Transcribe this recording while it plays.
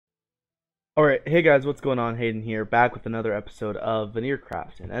Alright, hey guys, what's going on? Hayden here, back with another episode of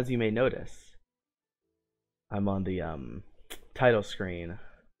Vannërcraft, and as you may notice, I'm on the title screen.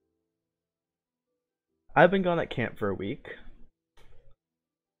 I've been gone at camp for a week,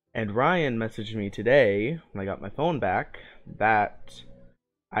 and Ryan messaged me today, when I got my phone back, that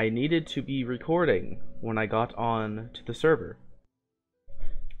I needed to be recording when I got on to the server.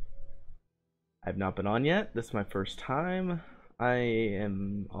 I've not been on yet, this is my first time. I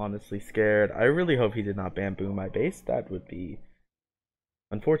am honestly scared. I really hope he did not bamboo my base, that would be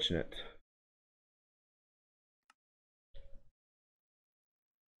unfortunate.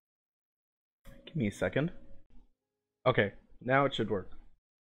 Give me a second. Okay, now it should work.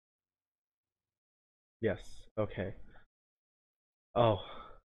 Yes, okay. Oh,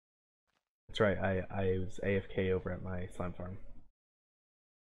 that's right. I was AFK over at my slime farm.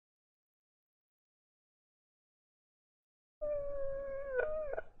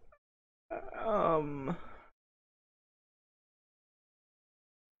 Um,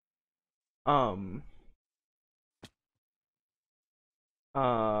 um,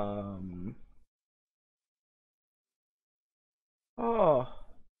 um. Oh,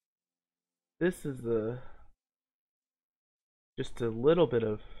 this is just a little bit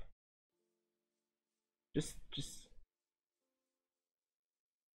of just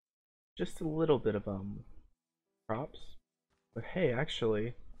just a little bit of props. But hey,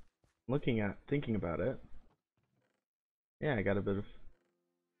 actually, thinking about it, yeah, I got a bit of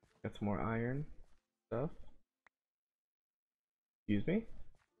got some more iron stuff. Excuse me.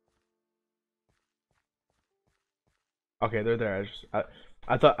 Okay, they're there.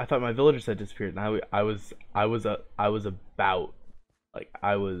 I thought my villagers had disappeared, and I was about like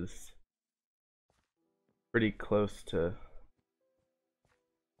I was pretty close to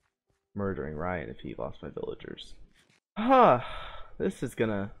murdering Ryan if he lost my villagers. Ah, this is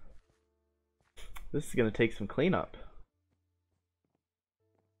gonna this is gonna take some cleanup.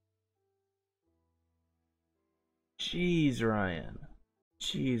 Jeez, Ryan.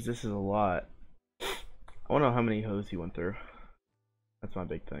 Jeez, this is a lot. I want to know how many hoes he went through. That's my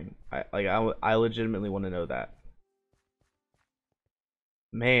big thing. I legitimately want to know that.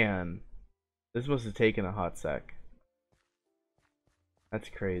 Man, this must have taken a hot sec. That's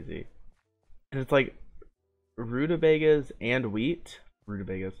crazy. And it's like rutabagas and wheat.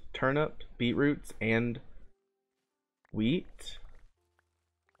 Rutabagas, turnip, beetroots, and wheat.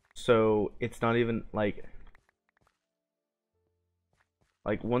 So it's not even like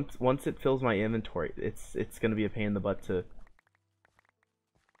once it fills my inventory, it's gonna be a pain in the butt to.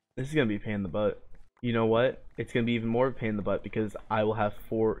 This is gonna be a pain in the butt. You know what? It's gonna be even more of a pain in the butt because I will have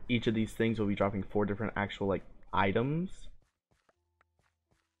each of these things will be dropping 4 different actual like items.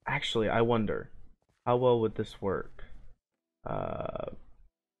 Actually, I wonder how well would this work? Uh,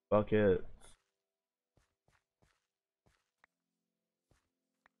 buckets.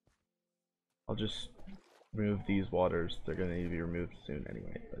 I'll just remove these waters. They're gonna need to be removed soon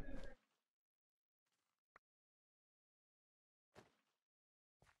anyway. But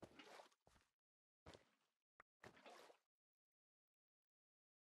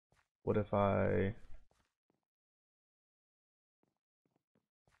what if I?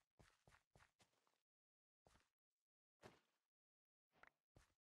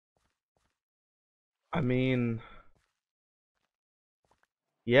 I mean,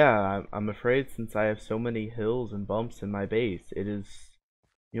 yeah, I'm afraid since I have so many hills and bumps in my base, it is,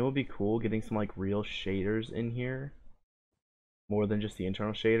 you know, it'd be cool getting some like real shaders in here, more than just the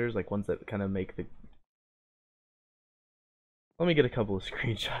internal shaders, like ones that kind of make the. Let me get a couple of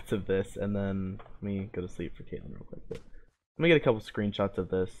screenshots of this, and then let me go to sleep for Kaitlyn real quick. But let me get a couple of screenshots of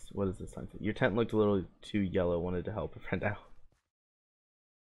this. What is this sign? Your tent looked a little too yellow. Wanted to help a friend out.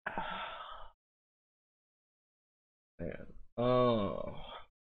 Man. Oh.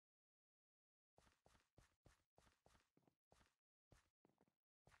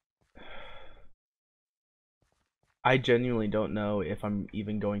 I genuinely don't know if I'm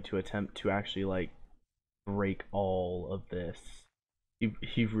even going to attempt to actually like break all of this.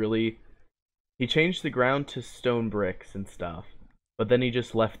 He really he changed the ground to stone bricks and stuff, but then he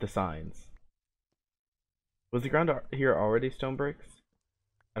just left the signs. Was the ground here already stone bricks?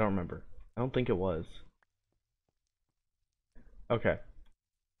 I don't remember. I don't think it was. Okay.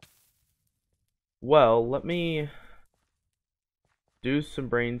 Well, let me do some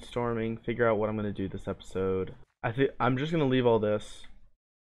brainstorming, figure out what I'm gonna do this episode. I'm just gonna leave all this.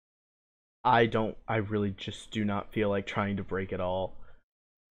 I really just do not feel like trying to break it all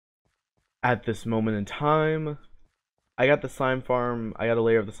at this moment in time. I got the slime farm, I got a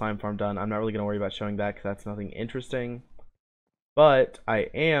layer of the slime farm done. I'm not really gonna worry about showing that because that's nothing interesting. But I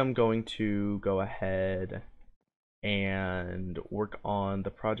am going to go ahead and work on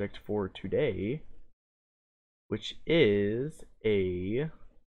the project for today, which is a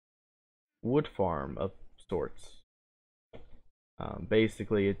wood farm of sorts.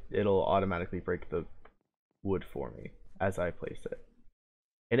 Basically, it'll automatically break the wood for me as I place it.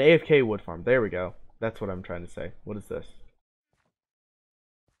 An AFK wood farm. There we go. That's what I'm trying to say. What is this?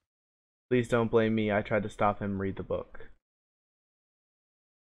 Please don't blame me. I tried to stop him read the book.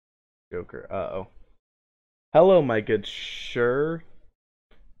 Joker. Uh-oh. Hello, my good sir.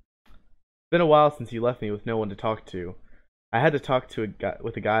 It's been a while since you left me with no one to talk to. I had to talk to a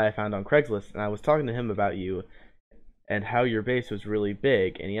guy I found on Craigslist, and I was talking to him about you and how your base was really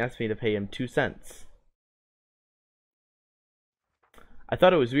big, and he asked me to pay him 2 cents. I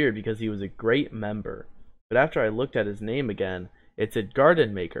thought it was weird because he was a great member, but after I looked at his name again, it said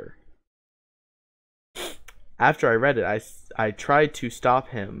Garden Maker. After I read it, I tried to stop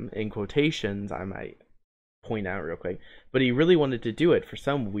him, in quotations, I might point out real quick, but he really wanted to do it for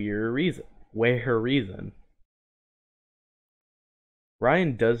some weird reason.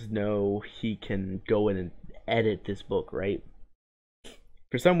 Ryan does know he can go in and edit this book, right?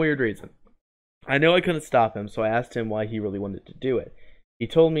 For some weird reason. I know I couldn't stop him, so I asked him why he really wanted to do it. He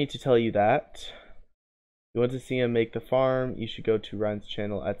told me to tell you that. You want to see him make the farm? You should go to Ryan's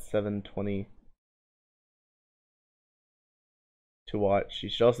channel at 7:20 to watch. You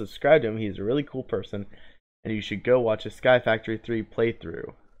should also subscribe to him. He's a really cool person. And you should go watch a Sky Factory 3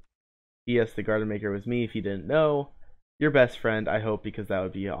 playthrough. P.S. The Garden Maker was me if you didn't know. Your best friend, I hope, because that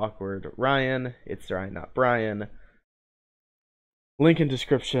would be awkward. Ryan. It's Ryan, not Brian. Link in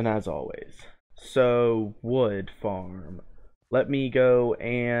description as always. So, wood farm. Let me go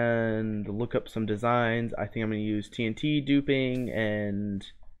and look up some designs. I think I'm going to use TNT duping, and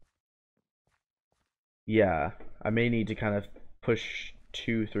yeah, I may need to kind of push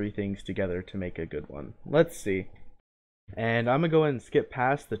 2-3 things together to make a good one. Let's see. And I'm going to go ahead and skip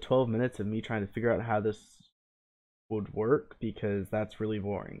past the 12 minutes of me trying to figure out how this would work, because that's really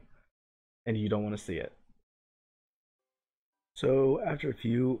boring and you don't want to see it. So after a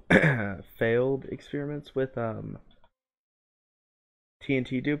few failed experiments with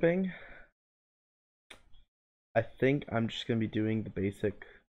TNT duping, I think I'm just going to be doing the basic,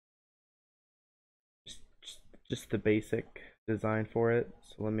 just the basic design for it.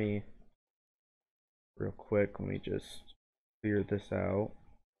 So let me just clear this out.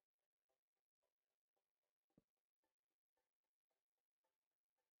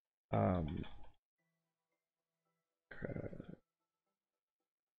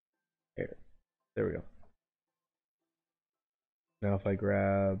 There we go. Now if I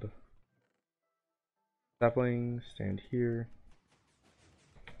grab sapling, stand here,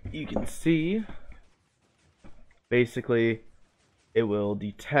 you can see basically it will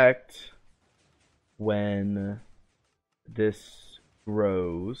detect when this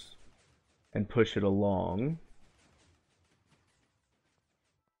grows and push it along,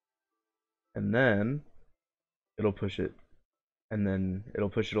 and then it'll push it, and then it'll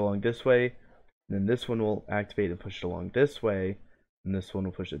push it along this way, and then this one will activate and push it along this way, and this one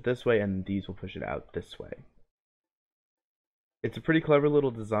will push it this way, and these will push it out this way. It's a pretty clever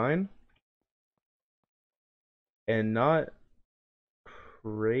little design, and not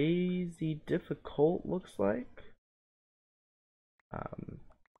crazy difficult, looks like.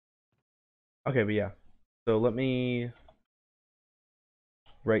 Okay, but yeah. So let me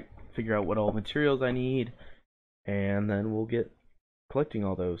figure out what all materials I need, and then we'll get collecting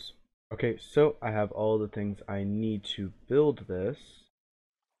all those. Okay, so I have all the things I need to build this.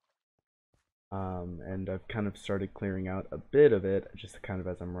 And I've kind of started clearing out a bit of it, just kind of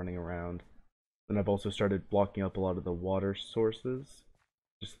as I'm running around. And I've also started blocking up a lot of the water sources,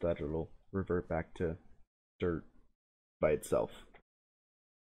 just so that it'll revert back to dirt by itself.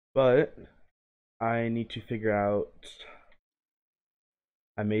 But I need to figure out,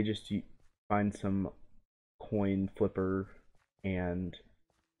 I may just find some coin flipper and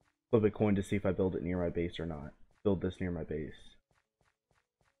flip a coin to see if I build it near my base or not. Build this near my base.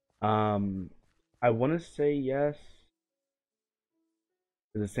 I want to say yes.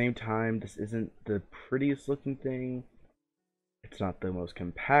 At the same time, this isn't the prettiest looking thing. It's not the most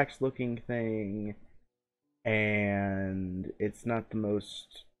compact looking thing. And it's not the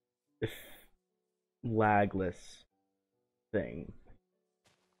most lagless thing.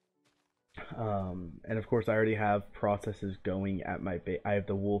 And of course I already have processes going at my base. I have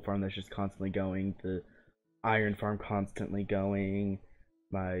the wool farm that's just constantly going, the iron farm constantly going,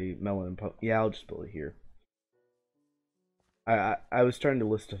 my melon yeah, I'll just build it here. I was starting to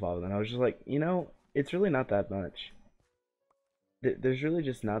list off all of them, and I was just like, you know, it's really not that much. there's really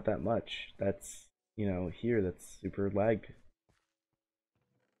just not that much that's, here that's super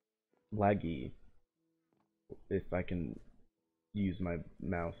laggy, if I can use my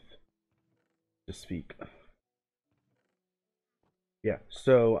mouth to speak. Yeah,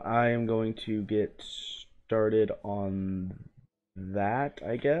 so I am going to get started on that,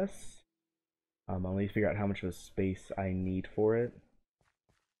 I guess. I'll need to figure out how much of a space I need for it.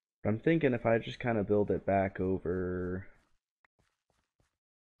 But I'm thinking if I just kind of build it back over,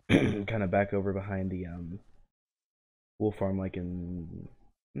 kind of back over behind the wool farm, like in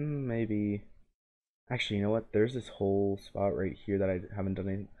maybe. Actually, you know what? There's this whole spot right here that I haven't done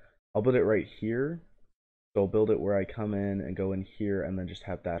anything. I'll build it right here. So I'll build it where I come in and go in here and then just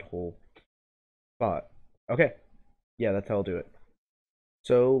have that whole spot. Okay. Yeah, that's how I'll do it.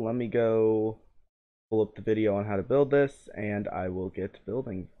 So let me go pull up the video on how to build this and I will get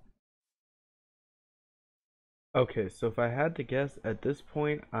building. Okay, so if I had to guess at this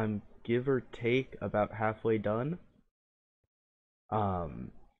point, I'm give or take about halfway done.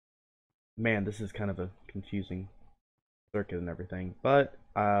 Um, Man, this is kind of a confusing circuit and everything, but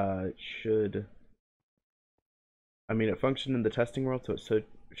it should. I mean, it functioned in the testing world, so it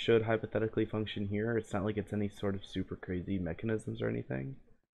should hypothetically function here. It's not like it's any sort of super crazy mechanisms or anything.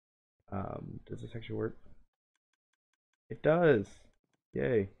 Does this actually work? It does.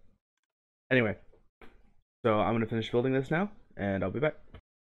 Yay. Anyway, so I'm gonna finish building this now, and I'll be back.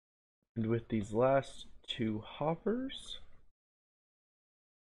 And with these last two hoppers,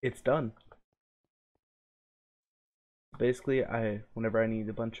 it's done. Basically, whenever I need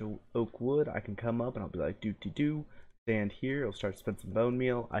a bunch of oak wood, I can come up and I'll be like do stand here. It'll start to spend some bone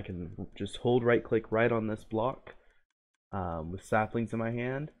meal. I can just hold right click right on this block with saplings in my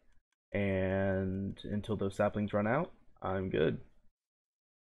hand, and until those saplings run out, I'm good.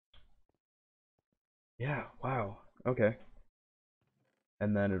 Yeah, wow. Okay.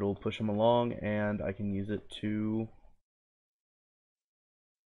 And then it'll push them along, and I can use it to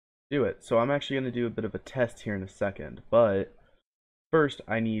do it. So I'm actually going to do a bit of a test here in a second, but first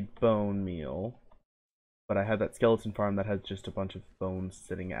I need bone meal. But I have that skeleton farm that has just a bunch of bones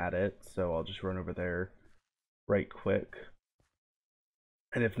sitting at it, so I'll just run over there right quick.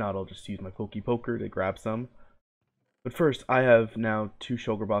 And if not, I'll just use my pokey poker to grab some. But first, I have now 2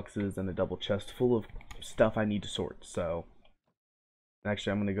 shulker boxes and a double chest full of stuff I need to sort. So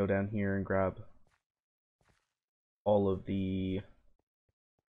actually, I'm going to go down here and grab all of the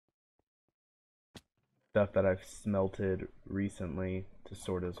stuff that I've smelted recently to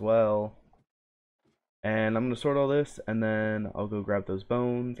sort as well. And I'm going to sort all this, and then I'll go grab those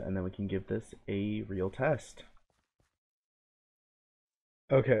bones, and then we can give this a real test.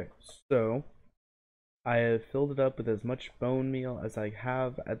 Okay, so I have filled it up with as much bone meal as I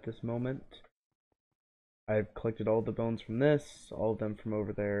have at this moment. I've collected all the bones from this, all of them from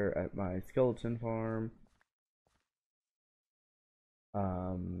over there at my skeleton farm.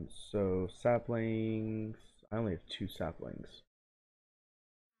 So saplings. I only have 2 saplings.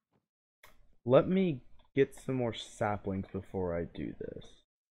 Let me get some more saplings before I do this.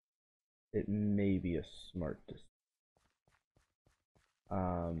 It may be a smart decision.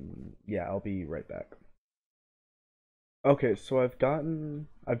 Yeah, I'll be right back. Okay, so I've gotten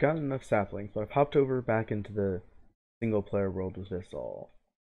enough saplings, so I've hopped over back into the single player world with this all.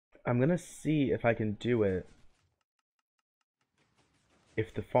 I'm gonna see if I can do it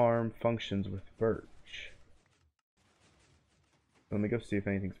if the farm functions with birch. Let me go see if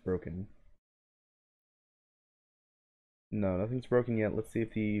anything's broken. No, nothing's broken yet. Let's see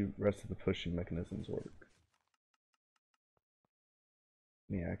if the rest of the pushing mechanisms work.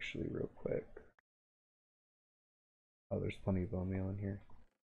 Let me actually real quick. Oh, there's plenty of bone meal in here.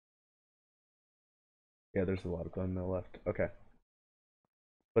 Yeah, there's a lot of bone meal left. Okay.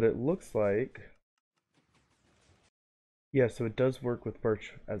 But it looks like... Yeah, so it does work with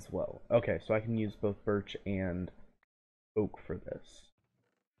birch as well. Okay, so I can use both birch and oak for this.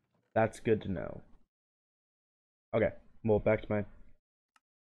 That's good to know. Okay, well, back to my...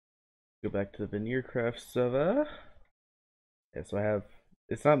 Go back to the Vannërcraft server. Yeah, so I have...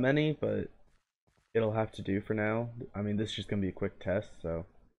 It's not many, but it'll have to do for now. I mean, this is just going to be a quick test, so...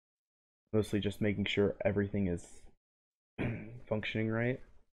 Mostly just making sure everything is functioning right.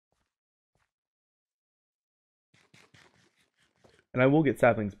 And I will get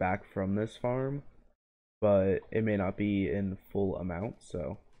saplings back from this farm, but it may not be in full amount,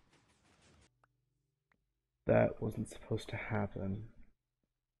 so... That wasn't supposed to happen.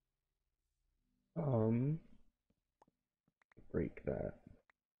 Break that.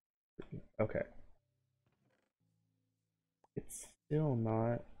 Okay. It's still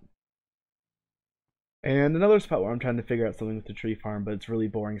not And another spot where I'm trying to figure out something with the tree farm, but it's really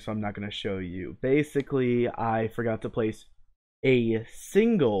boring, so I'm not going to show you. Basically, I forgot to place a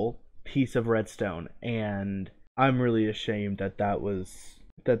single piece of redstone, and I'm really ashamed that that was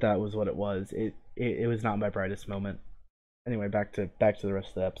what it was. It was not my brightest moment. Anyway, back to the rest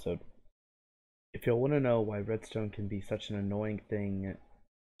of the episode. If you'll want to know why redstone can be such an annoying thing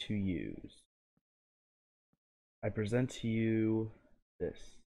to use, I present to you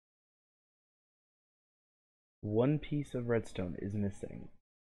this. One piece of redstone is missing.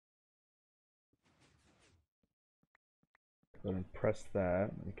 Go ahead and press that.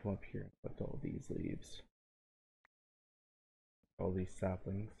 Let me come up here and collect all these leaves. All these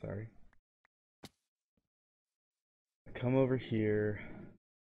saplings, sorry. Come over here.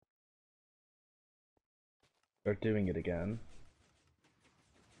 Start doing it again.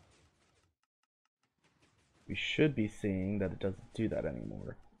 We should be seeing that it doesn't do that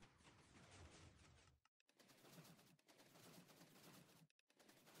anymore.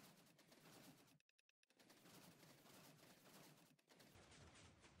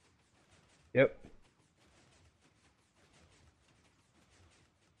 Yep.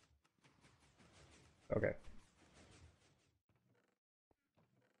 Okay.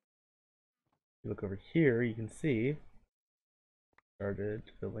 You look over here, you can see started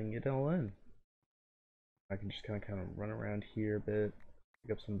filling it all in. I can just kind of run around here a bit,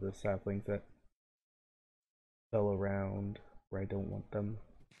 pick up some of the saplings that fell around where I don't want them.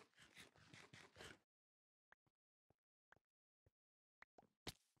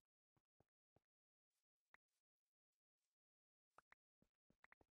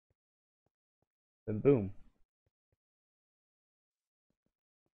 Then boom.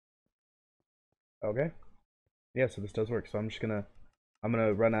 Okay. Yeah, so this does work. So I'm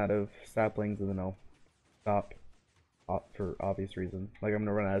gonna run out of saplings and then I'll stop for obvious reasons. Like I'm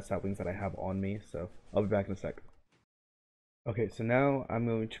gonna run out of saplings that I have on me, so I'll be back in a sec. Okay, so now I'm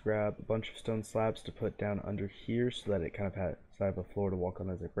going to grab a bunch of stone slabs to put down under here so that it kind of has, so I have a floor to walk on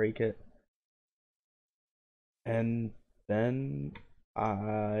as I break it. And then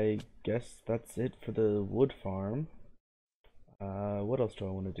I guess that's it for the wood farm. What else do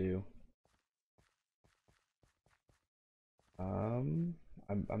I want to do? I'm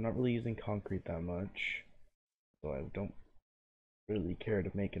not really using concrete that much, so I don't really care to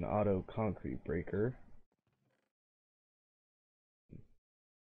make an auto concrete breaker.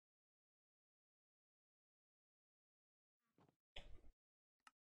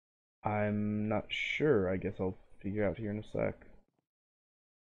 I'm not sure. I guess I'll figure out here in a sec.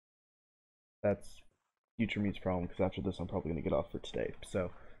 That's future me's problem because after this I'm probably gonna get off for today. So,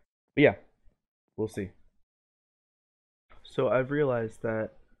 but yeah, we'll see. So I've realized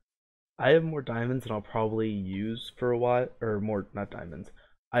that I have more diamonds than I'll probably use for a while, or more, not diamonds.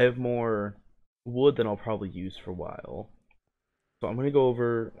 I have more wood than I'll probably use for a while. So I'm gonna go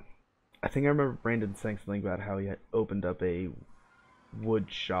over. I think I remember Brandon saying something about how he had opened up a wood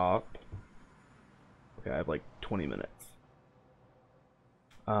shop. Okay, I have like 20 minutes.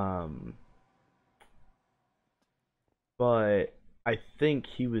 Um, but I think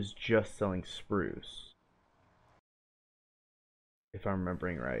he was just selling spruce, if I'm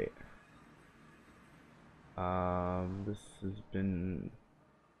remembering right. This has been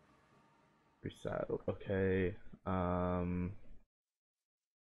resaddled. Okay.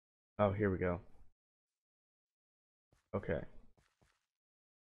 Oh, here we go. Okay.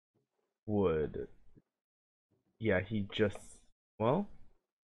 Wood. Yeah, he just, well,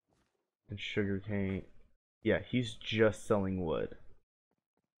 and sugarcane. Yeah, he's just selling wood.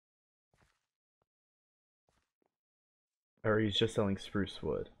 Or he's just selling spruce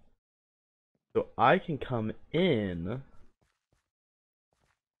wood. So I can come in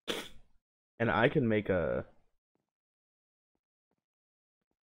and I can make a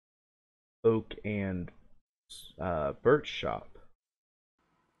oak and birch shop.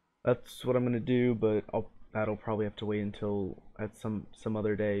 That's what I'm gonna do, but that'll probably have to wait until at some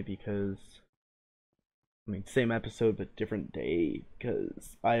other day because I mean same episode but different day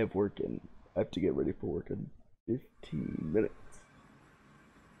because I have work and I have to get ready for work in 15 minutes.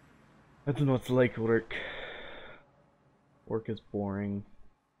 I don't know what's like work. Work is boring,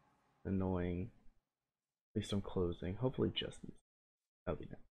 annoying. At least I'm closing. Hopefully Justin's. That'll be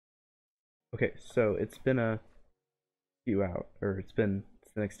nice. Okay, so it's been a few out, or it's the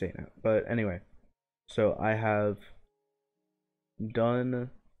next day now. But anyway, so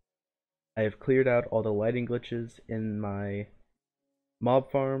done. I have cleared out all the lighting glitches in my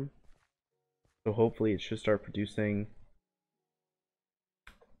mob farm. So hopefully it should start producing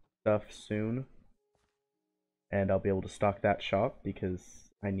stuff soon. And I'll be able to stock that shop because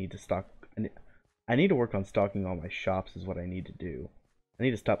I need to stock. I need to work on stocking all my shops is what I need to do. I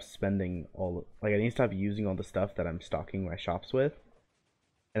need to stop spending all, like, I need to stop using all the stuff that I'm stocking my shops with,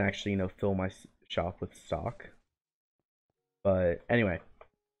 and actually, fill my shop with stock. But anyway,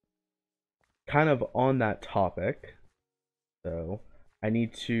 kind of on that topic, so I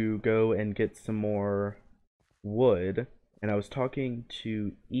need to go and get some more wood. And I was talking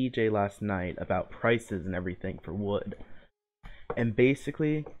to EJ last night about prices and everything for wood. And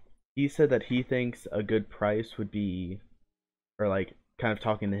basically, he said that he thinks a good price would be, or like kind of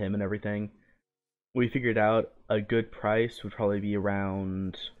talking to him and everything, we figured out a good price would probably be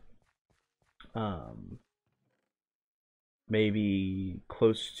around maybe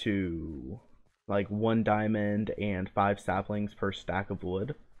close to like 1 diamond and 5 saplings per stack of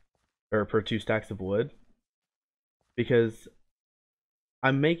wood, or per 2 stacks of wood, because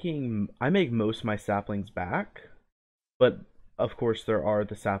I make most of my saplings back, but of course there are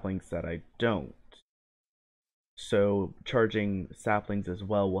the saplings that I don't. So charging saplings as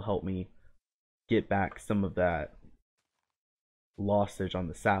well will help me get back some of that lossage on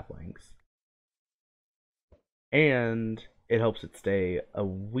the saplings. And it helps it stay a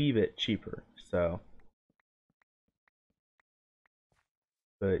wee bit cheaper. So,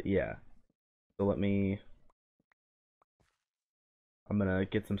 but yeah. So I'm gonna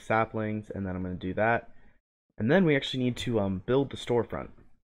get some saplings and then I'm gonna do that. And then we actually need to build the storefront,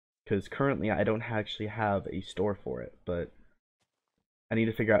 because currently I don't actually have a store for it, but I need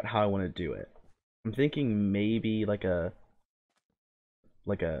to figure out how I want to do it. I'm thinking maybe like a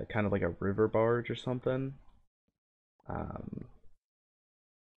kind of like a river barge or something. Um,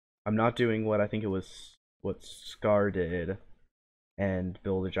 I'm not doing what I think it was what Scar did and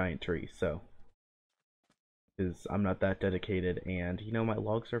build a giant tree, so because I'm not that dedicated, and my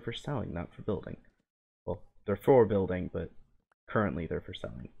logs are for selling, not for building. Well, they're for building, but currently they're for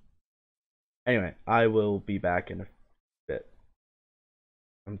selling. Anyway, I will be back in a bit.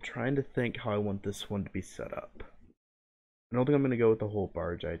 I'm trying to think how I want this one to be set up. I don't think I'm going to go with the whole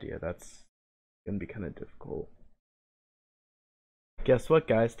barge idea. That's going to be kind of difficult. Guess what,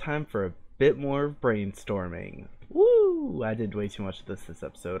 guys? Time for a bit more brainstorming. Woo! I did way too much of this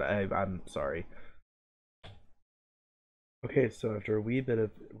episode. I'm sorry. Okay, so after a wee bit of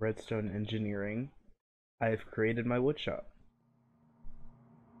redstone engineering, I have created my woodshop.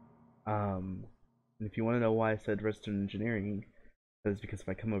 And if you want to know why I said redstone engineering, that is because if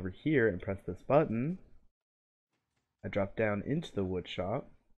I come over here and press this button, I drop down into the woodshop.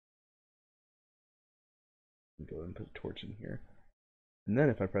 Go and put a torch in here. And then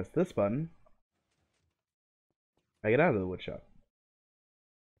if I press this button, I get out of the woodshop.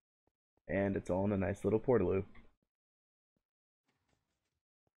 And it's all in a nice little portaloo.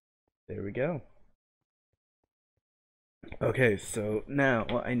 There we go. Okay, so now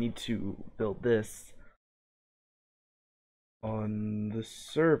I need to build this on the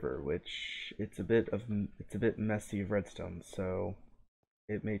server, which it's a bit messy of redstone, so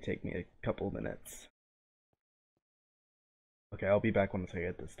it may take me a couple minutes. Okay, I'll be back once I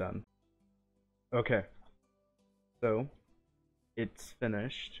get this done. Okay, so it's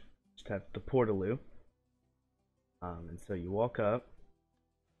finished. Just have the portaloo. And so you walk up.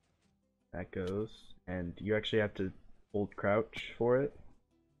 That goes, and you actually have to hold crouch for it,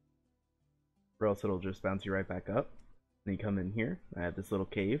 or else it'll just bounce you right back up. Then you come in here. I have this little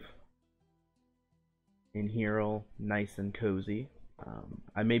cave. In here, all nice and cozy.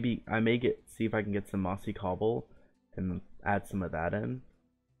 I may see if I can get some mossy cobble and add some of that in.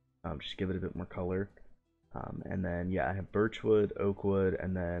 Just give it a bit more color. And then yeah, I have birchwood, oakwood,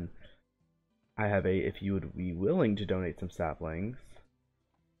 and then I have if you would be willing to donate some saplings,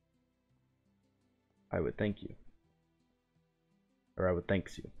 I would thank you. Or I would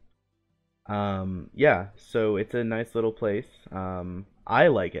thanks you. Yeah, so it's a nice little place. I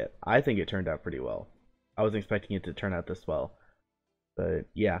like it. I think it turned out pretty well. I wasn't expecting it to turn out this well. But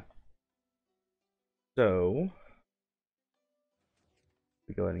yeah. So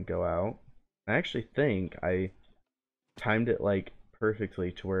we go ahead and go out. I actually think I timed it like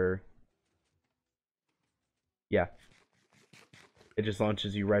perfectly to where, yeah, it just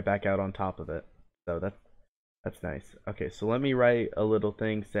launches you right back out on top of it. So that's nice. Okay, so let me write a little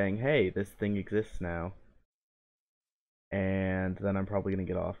thing saying, hey, this thing exists now. And then I'm probably gonna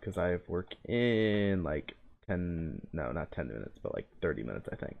get off because I have work in like 10, no, not 10 minutes, but like 30 minutes,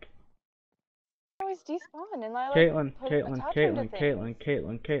 I think. I always despawn and I like Kaitlyn, put Kaitlyn, attachment to Kaitlyn, things.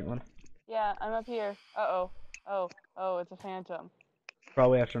 Kaitlyn, Kaitlyn. Yeah, I'm up here. Uh-oh. Oh, it's a phantom.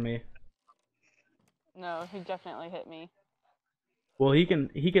 Probably after me. No, he definitely hit me. Well, he can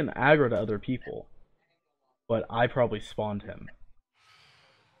aggro to other people, but I probably spawned him.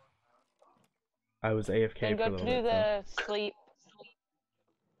 I was AFK Then for go a little do bit, so. the sleep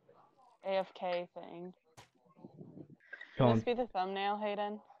AFK thing. Come Can on. this be the thumbnail,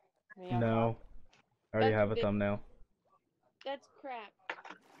 Hayden? The young No. hawk? I already That's have a ridiculous. thumbnail. That's crap.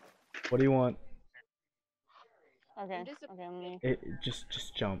 What do you want? Okay, okay, let me...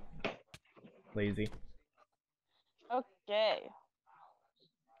 Just jump. Lazy. Okay.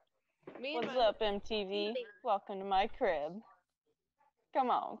 What's up, MTV? Welcome to my crib. Come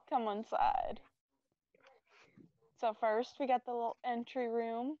on, come inside. So first, we got the little entry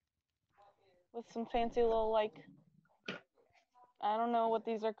room with some fancy little, like, I don't know what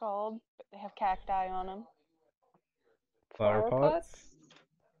these are called, but they have cacti on them. Flower pots?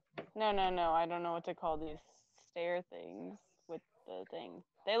 No, I don't know what to call these stair things with the thing.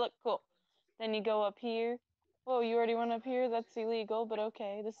 They look cool. Then you go up here. Whoa, you already went up here? That's illegal, but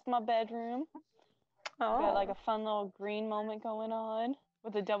okay. This is my bedroom. Oh. Got like a fun little green moment going on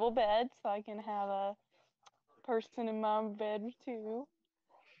with a double bed, so I can have a person in my bed too.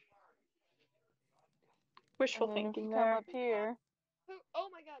 Wishful And then if thinking you come there. up here, Oh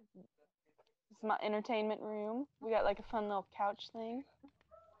my god. this is my entertainment room. We got like a fun little couch thing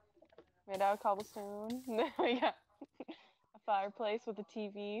made out of cobblestone. Then we got a fireplace with a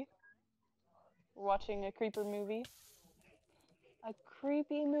TV. We're watching a creeper movie. A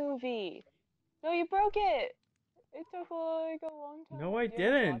creepy movie. No, you broke it. It took like a long time. No, I Do you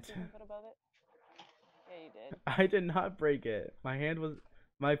have a block didn't. you can put above it? Yeah, you did. I did not break it.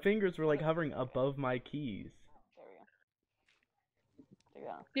 My fingers were like hovering above my keys. There we go. Take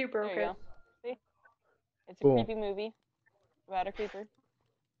that off. You broke There you it. go. See? It's a Cool. creepy movie about a creeper.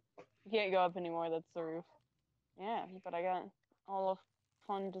 You can't go up anymore, that's the roof. Yeah, but I got all of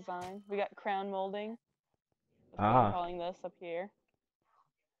fun design. We got crown molding. That's what I'm calling this up here.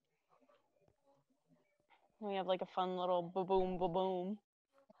 We have like a fun little ba-boom, ba-boom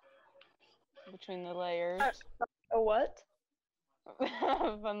between the layers. A what?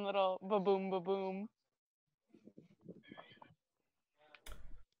 Fun little ba-boom, ba-boom.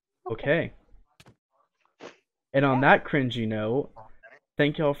 Okay. And on that cringy note,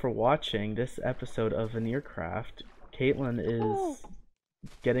 thank y'all for watching this episode of Vannërcraft. Kaitlyn is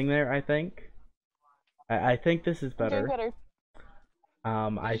getting there, I think. I think this is better. Doing better.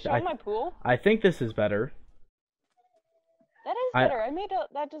 I Show my pool. I think this is better. That is better. I made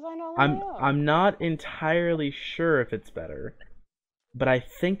that design all on my own. I'm not entirely sure if it's better, but I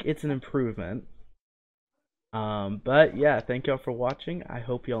think it's an improvement. But yeah, thank y'all for watching. I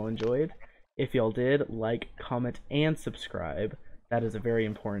hope y'all enjoyed. If y'all did, like, comment, and subscribe. That is a very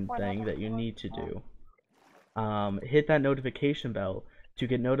important thing that you need to do. Hit that notification bell to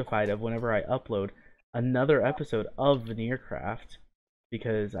get notified of whenever I upload another episode of Vannërcraft,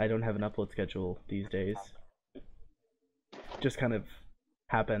 because I don't have an upload schedule these days. Just kind of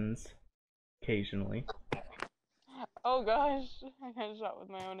happens occasionally. Oh gosh, I got shot with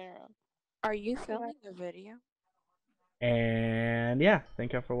my own arrow. Are you filming a video? And yeah,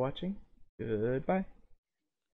 thank y'all for watching. Goodbye.